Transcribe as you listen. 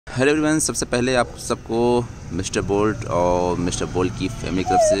Hello everyone, सबसे पहले आप सबको मिस्टर बोल्ट और मिस्टर बोल्ट की फैमिली की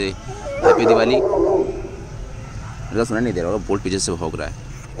तरफ से हैप्पी दिवाली। मेरा सुना नहीं दे रहा होगा, बोल्ट पीछे से भौंक रहा है,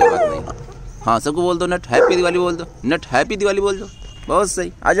 कोई बात नहीं। हाँ, सबको बोल दो नट हैप्पी दिवाली बोल दो, नट हैप्पी दिवाली बोल दो। बहुत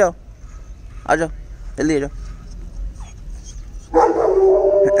सही, आ जाओ आ जाओ, जल्दी आ जाओ।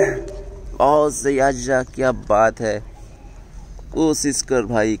 बहुत सही, आ जा, क्या बात है। कोशिश कर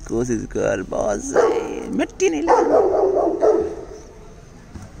भाई, कोशिश कर। बहुत सही, मिट्टी नहीं लगी।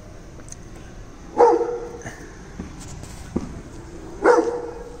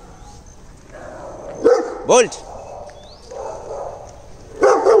 Bolt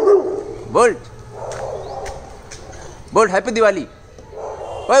bolt bolt happy Diwali.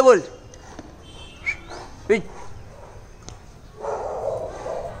 ओए बोल्ट,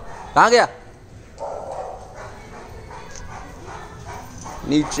 कहाँ गया?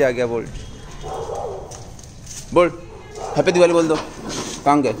 नीचे आ गया बोल्ट। बोल्ट हैप्पी दिवाली बोल दो।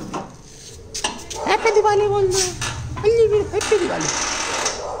 कहाँ गए? हैप्पी दिवाली बोल दो, हैप्पी दिवाली।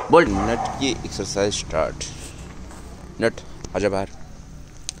 बोल्ट, नट की एक्सरसाइज स्टार्ट। नट आजा बाहर,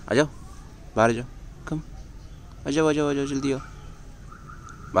 आ जाओ बाहर, आ जाओ, कम आ जाओ आ जाओ आ जाओ, जल्दी आओ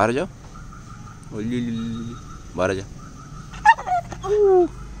बाहर, आ जाओ बाहर, आ जाओ।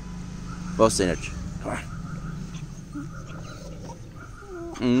 बहुत सही नट।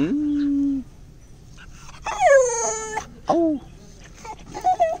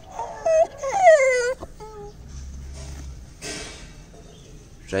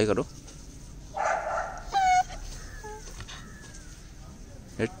 ट्राई करो।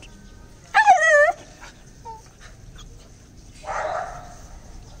 हिट,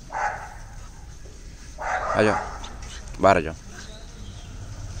 आ जाओ बाहर, आ जाओ।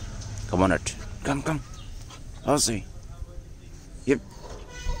 कम ऑन नट, कम कम, और सही। ये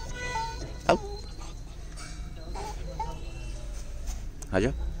आ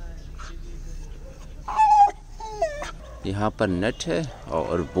जाओ। यहाँ पर नट है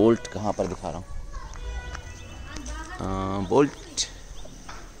और बोल्ट कहाँ पर दिखा रहा हूँ। बोल्ट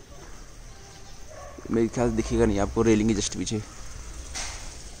मेरे ख्याल से दिखेगा नहीं आपको, रेलिंग के जस्ट पीछे।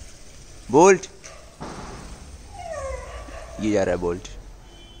 बोल्ट, ये जा रहा है बोल्ट।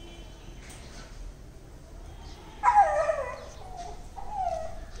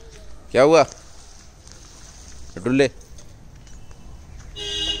 क्या हुआ टुल्ले?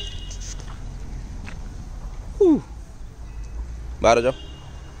 बाहर आ जाओ।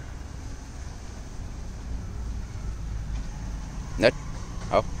 नेट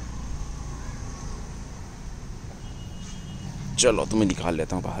आओ, चलो तुम्हें निकाल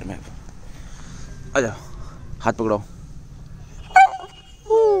लेता हूँ बाहर में। आ जाओ, हाथ पकड़ाओ।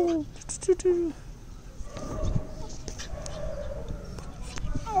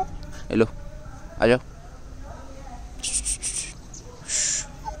 हेलो, आ जाओ।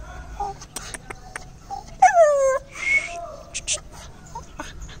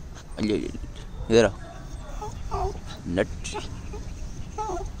 इधर आओ। नट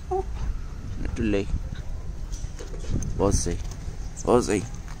नट ले, बहुत सही बहुत सही।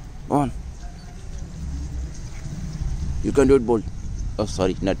 On, you can do it bolt. Oh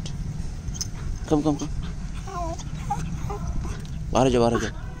sorry नट, कम कम कम, बाहर आ जाओ बाहर आ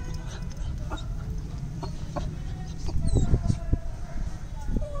जाओ।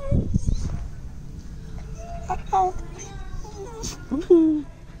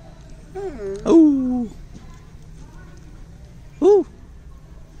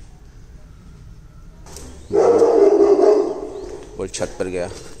 बोल्ट छत पर गया,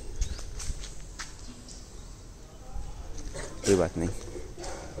 कोई बात नहीं।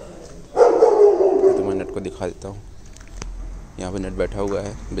 तो मैं नट को दिखा देता हूँ। यहाँ पे नट बैठा हुआ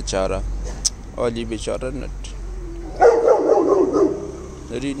है बेचारा, और जी बेचारा नट,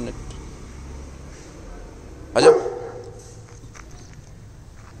 अरे नट आ जाओ।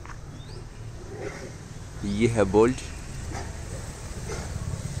 ये है बोल्ट।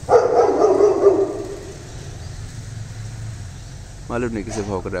 मालूम नहीं किसे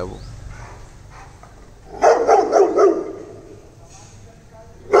भौंक रहा है वो।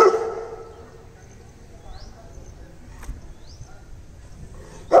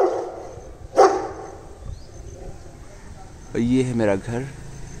 ये है मेरा घर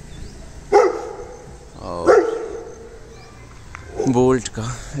और बोल्ट का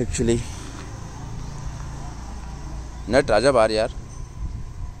एक्चुअली। नट आजा बाहर यार,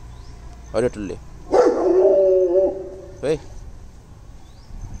 अरे टुल्ले भाई,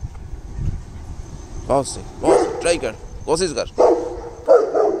 बहुत से ट्राई कर, कोशिश कर।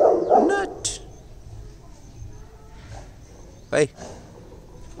 नट भाई,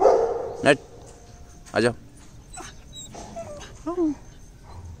 नट आ जाओ।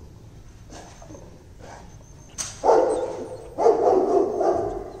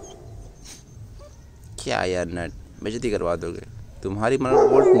 क्या यार नट, बेइज्जती करवा दोगे। तुम्हारी मतलब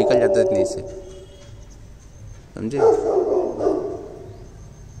बोल्ट निकल जाता है इतनी से, समझे।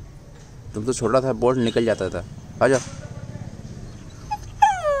 तुम तो छोटा था, बोल्ट निकल जाता था। आ जाओ,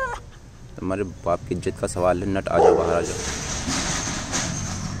 तुम्हारे बाप की इज्जत का सवाल है। नट आ जाओ, बाहर आ जाओ।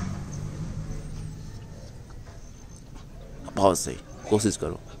 बहुत सही, कोशिश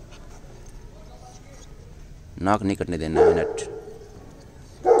करो, नाक नहीं कटने देना है नट,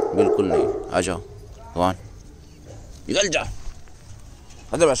 बिल्कुल नहीं। आ जाओ, कौन निकल जा,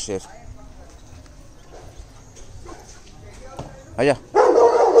 हैदराबाद शेर, आ जा।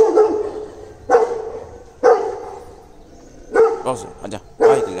 बहुत सही, आ जा,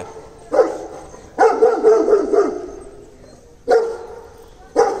 आ निकल जा।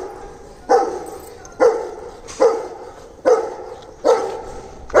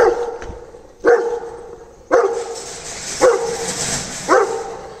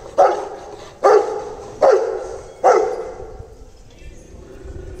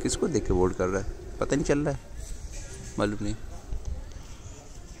 किसको देख के वोट कर रहा है, पता नहीं चल रहा है, मालूम नहीं।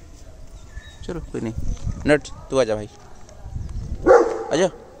 चलो कोई नहीं। नट तू आजा भाई, आजा।